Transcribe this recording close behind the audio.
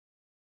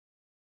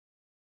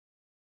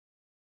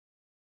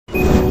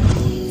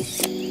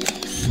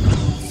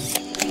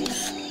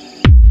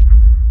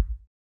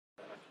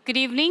Good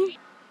evening.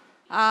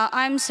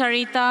 I'm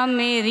Sarita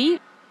Mary.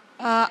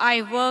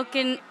 I work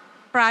in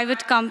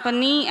private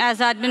company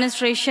as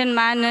administration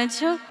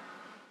manager.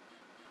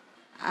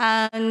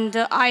 And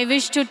I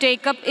wish to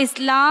take up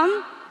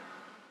Islam.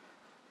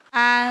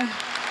 And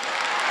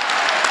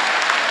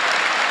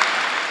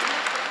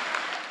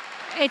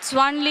it's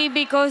only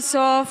because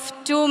of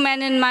two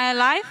men in my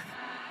life.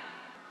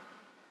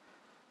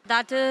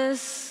 That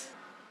is,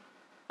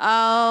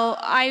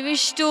 I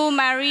wish to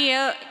marry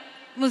a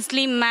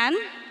Muslim man.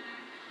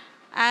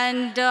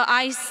 And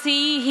I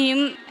see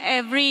him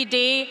every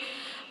day,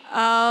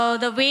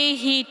 the way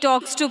he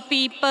talks to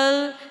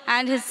people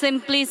and his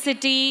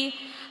simplicity,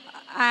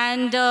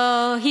 and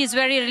he's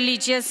very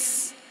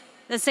religious.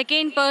 The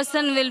second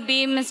person will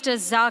be Mr.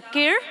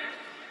 Zakir.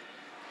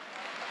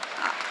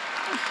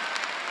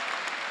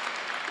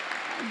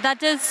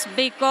 That is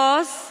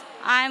because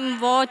I'm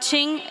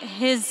watching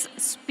his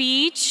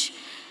speech,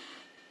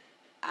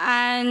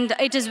 and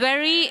it is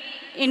very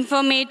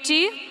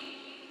informative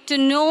to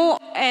know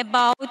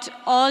about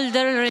all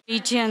the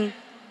religion.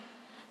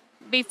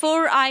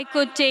 Before I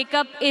could take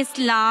up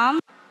Islam,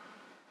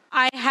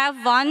 I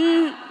have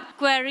one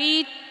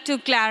query to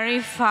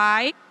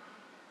clarify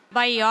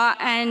by your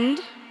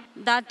end.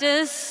 That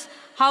is,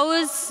 how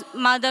is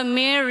Mother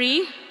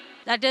Mary,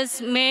 that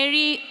is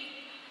Mary,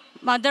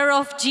 Mother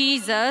of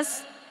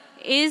Jesus,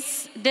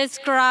 is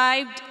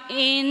described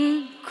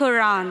in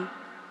Quran?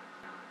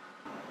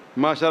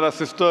 MashaAllah,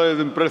 sister is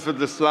impressed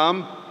with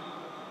Islam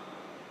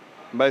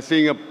by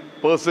seeing a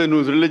person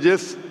who's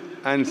religious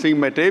and seeing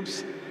my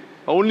tapes.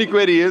 Our only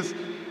query is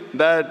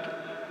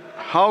that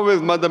how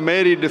is Mother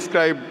Mary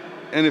described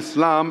in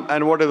Islam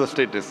and what is the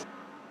status?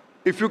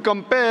 If you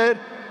compare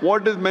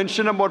what is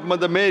mentioned about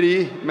Mother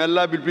Mary, may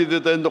Allah be pleased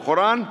with her, in the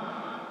Quran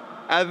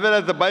as well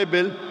as the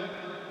Bible,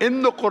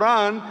 in the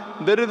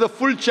Quran there is a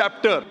full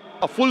chapter,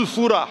 a full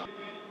surah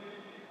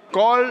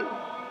called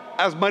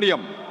as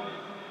Maryam,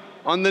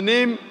 on the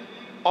name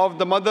of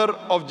the mother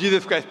of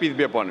Jesus Christ, peace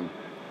be upon him,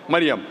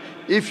 Maryam.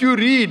 If you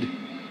read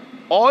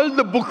all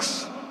the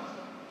books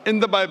in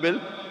the Bible,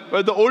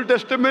 whether Old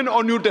Testament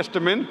or New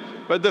Testament,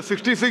 whether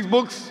 66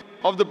 books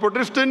of the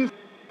Protestants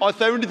or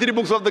 73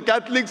 books of the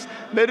Catholics,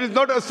 there is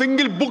not a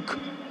single book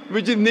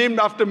which is named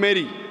after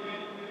Mary.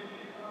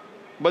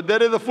 But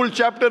there is a full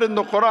chapter in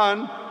the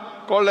Quran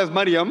called as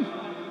Maryam,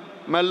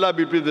 may Allah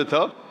be pleased with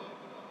her.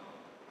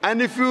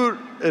 And if you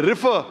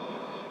refer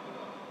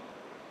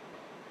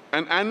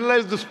and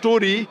analyze the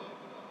story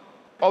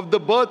of the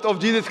birth of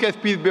Jesus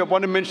Christ, peace be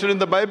upon him, mentioned in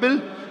the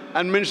Bible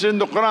and mentioned in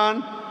the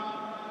Quran,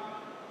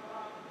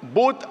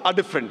 both are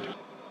different.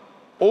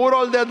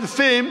 Overall, they are the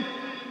same,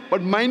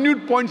 but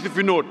minute points if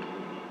you note.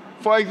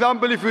 For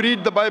example, if you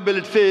read the Bible,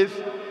 it says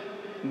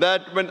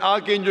that when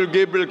Archangel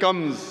Gabriel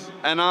comes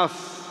and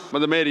asks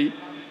Mother Mary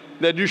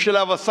that you shall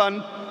have a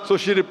son, so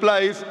she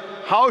replies,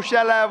 how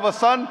shall I have a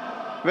son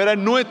where I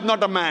knoweth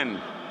not a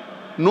man?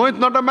 Knoweth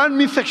not a man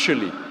means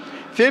sexually.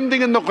 Same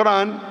thing in the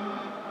Quran.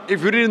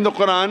 If you read in the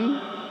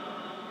Quran,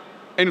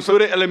 in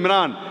Surah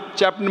Al-Imran,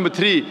 chapter number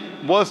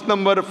 3, verse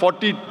number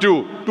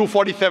 42 to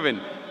 47,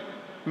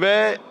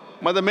 where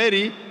Mother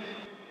Mary,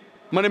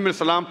 Maryam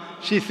salam,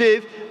 she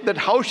says that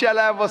how shall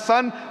I have a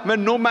son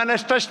when no man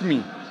has touched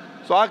me?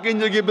 So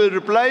Archangel Gabriel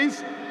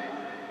replies,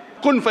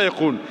 kun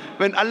fayakun.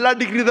 When Allah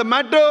decrees the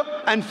matter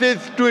and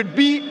says to it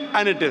be,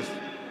 and it is.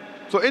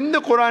 So in the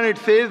Quran it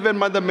says, when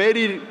Mother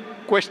Mary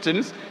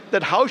questions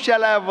that how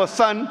shall I have a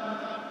son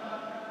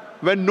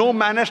when no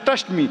man has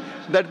touched me?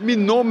 That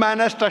means no man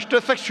has touched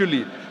her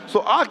sexually.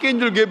 So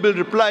Archangel Gabriel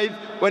replies,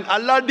 when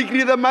Allah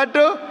decrees the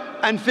matter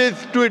and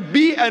says to it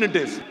be, and it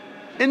is.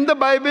 In the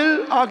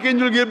Bible,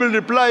 Archangel Gabriel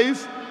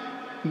replies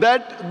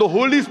that the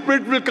Holy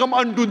Spirit will come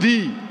unto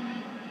thee.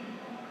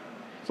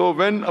 So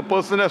when a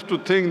person has to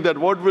think that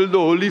what will the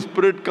Holy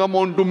Spirit come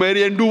unto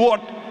Mary and do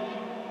what?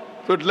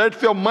 So it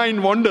lets your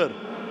mind wander.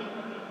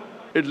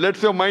 It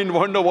lets your mind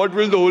wonder, what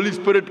will the Holy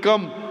Spirit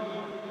come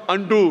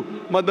unto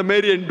Mother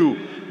Mary and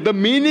do? The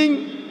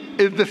meaning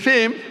is the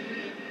same.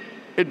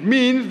 It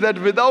means that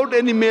without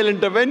any male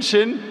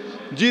intervention,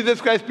 Jesus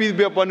Christ, peace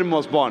be upon him,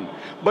 was born.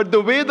 But the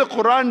way the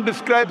Quran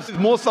describes is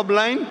more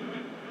sublime,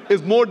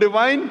 is more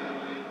divine,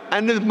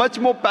 and is much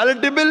more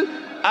palatable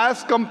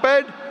as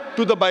compared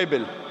to the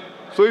Bible.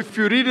 So if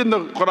you read in the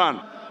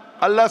Quran,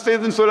 Allah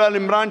says in Surah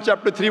Al-Imran,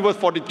 chapter 3, verse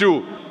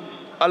 42,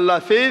 Allah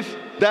says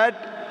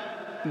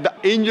that the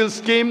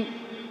angels came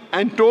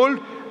and told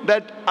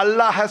that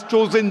Allah has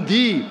chosen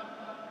thee,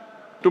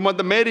 to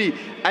Mother Mary,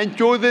 and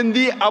chosen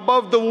thee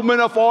above the women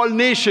of all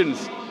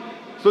nations.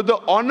 So the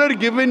honor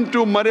given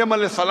to Maryam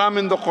alayhi salam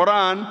in the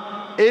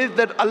Quran is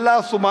that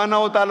Allah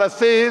subhanahu wa ta'ala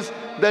says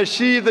that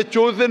she is the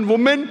chosen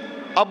woman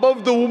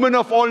above the women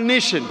of all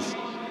nations.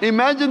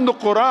 Imagine the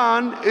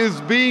Quran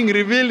is being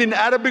revealed in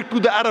Arabic to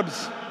the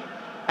Arabs.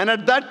 And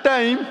at that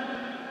time,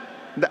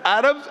 the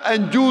Arabs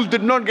and Jews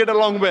did not get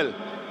along well.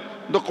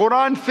 The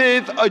Quran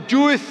says a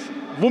Jewish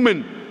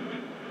woman,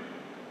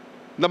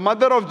 the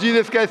mother of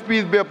Jesus Christ,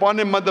 peace be upon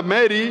him, Mother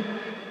Mary,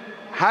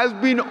 has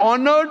been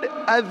honored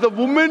as the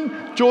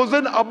woman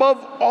chosen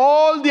above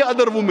all the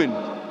other women.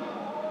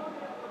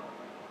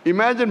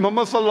 Imagine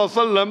Muhammad sallallahu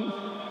alaihi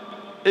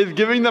wasallam is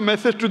giving the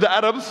message to the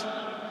Arabs.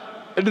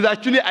 It is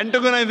actually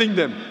antagonizing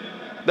them.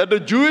 That a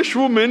Jewish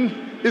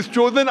woman is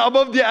chosen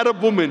above the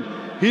Arab woman.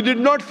 He did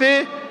not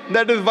say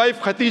that his wife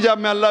Khatija,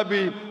 may Allah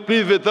be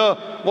pleased with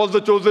her, was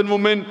the chosen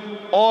woman,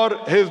 or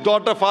his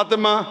daughter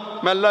Fatima,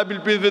 may Allah be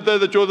pleased with her,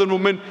 the chosen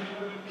woman.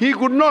 He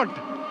could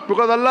not,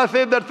 because Allah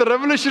said that's a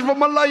revelation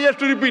from Allah, he has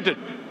to repeat it.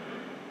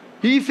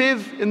 He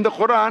says in the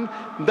Quran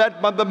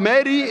that Mother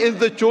Mary is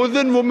the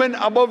chosen woman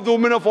above the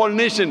women of all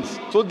nations.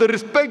 So the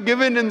respect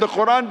given in the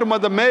Quran to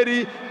Mother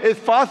Mary is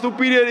far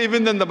superior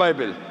even than the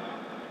Bible.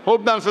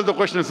 Hope that answers the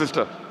question,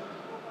 sister.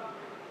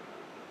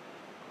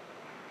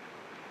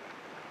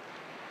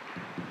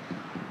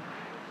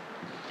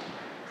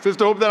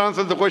 Sister, hope that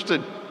answers the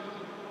question.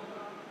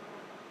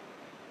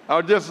 I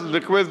would just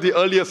request the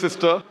earlier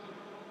sister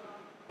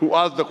who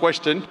asked the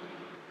question,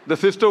 the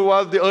sister who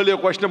asked the earlier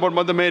question about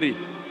Mother Mary.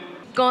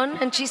 Gone,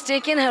 and she's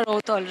taken her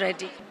oath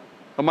already.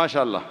 Oh,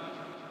 mashallah.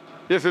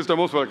 Yes, sister,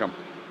 most welcome.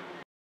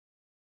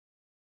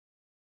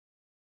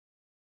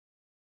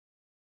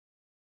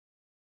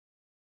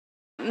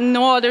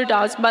 No other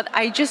doubts, but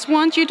I just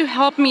want you to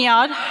help me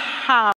out how